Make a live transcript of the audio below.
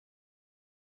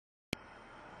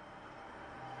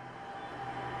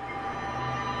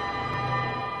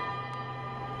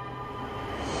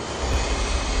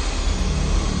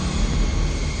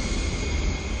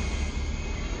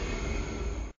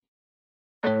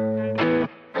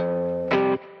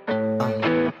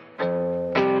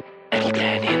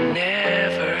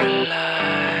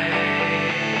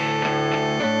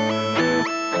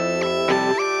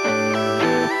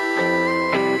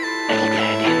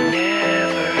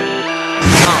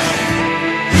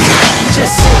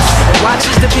just sits and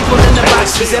watches the people in the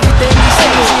boxes. Everything he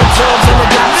sees, he absorbs and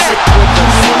adopts it. He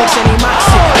mimics and he mocks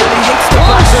it. But he hates the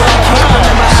box, so he can't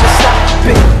remember how to stop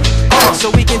it. So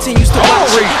he continues to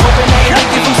watch it, hoping that he can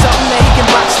give him something that he can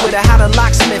box with. How the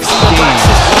locksmiths in the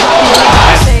boxes.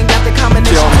 Saying got the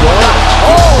combination to the lock.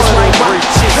 It's like watch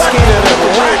it, scared to look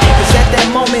away, cause at that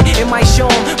moment it might show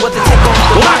him what to take off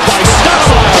the box.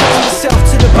 So he changed himself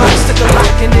to the box, took a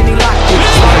lock and then he locked it.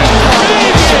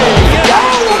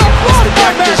 It's the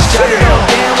doctors jotted all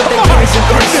down with their pens and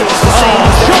pencils. The same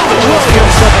as the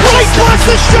Right, block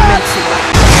the shot!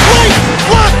 Right,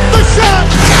 block the shot!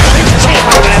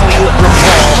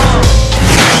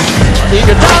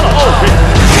 Iguodala,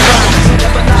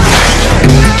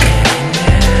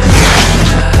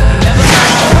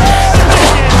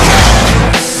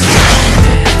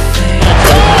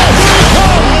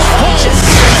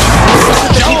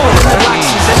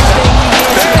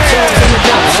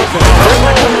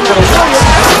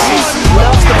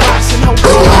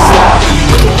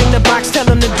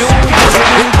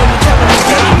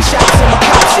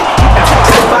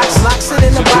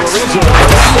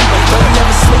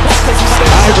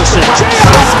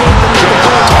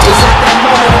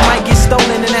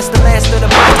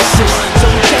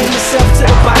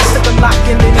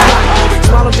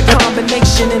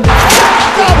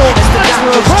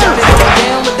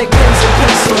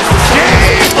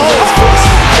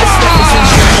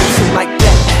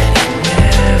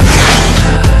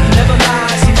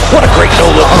 what a great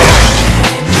no-look pass.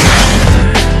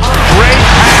 Great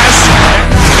pass.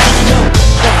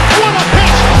 What a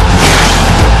pitch.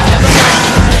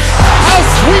 How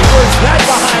sweet was that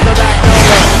behind the back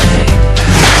no-look?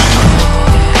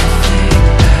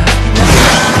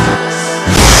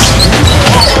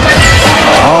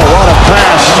 Oh, what a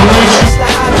pass.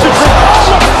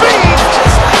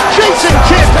 Jason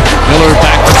Kidd. Miller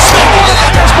back to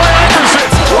that's by Anderson.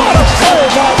 What a pull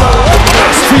ball.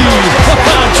 Speed. He's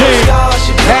behind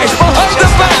the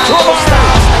back to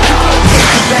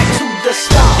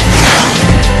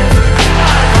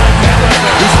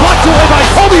he's blocked away by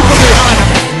Kobe from behind him.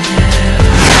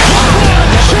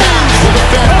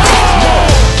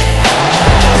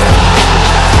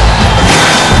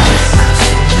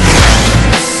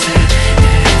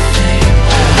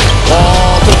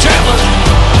 Ball to Chandler.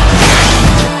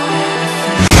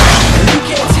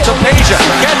 To Peja.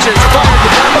 Catches.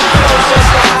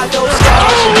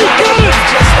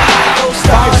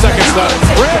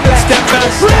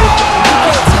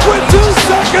 With 2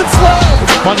 seconds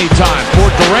left. Money time for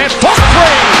Durant. Top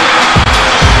three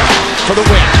for the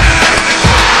win.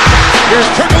 Here's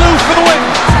Turkoglu for the win.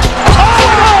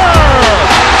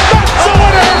 That's a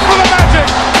winner for the Magic.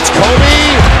 Kobe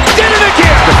did it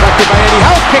again. Deflected by Eddie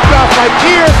House. Kicked off by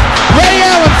Pierce. Ray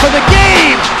Allen for the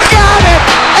game. Got it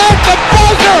at the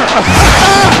buzzer.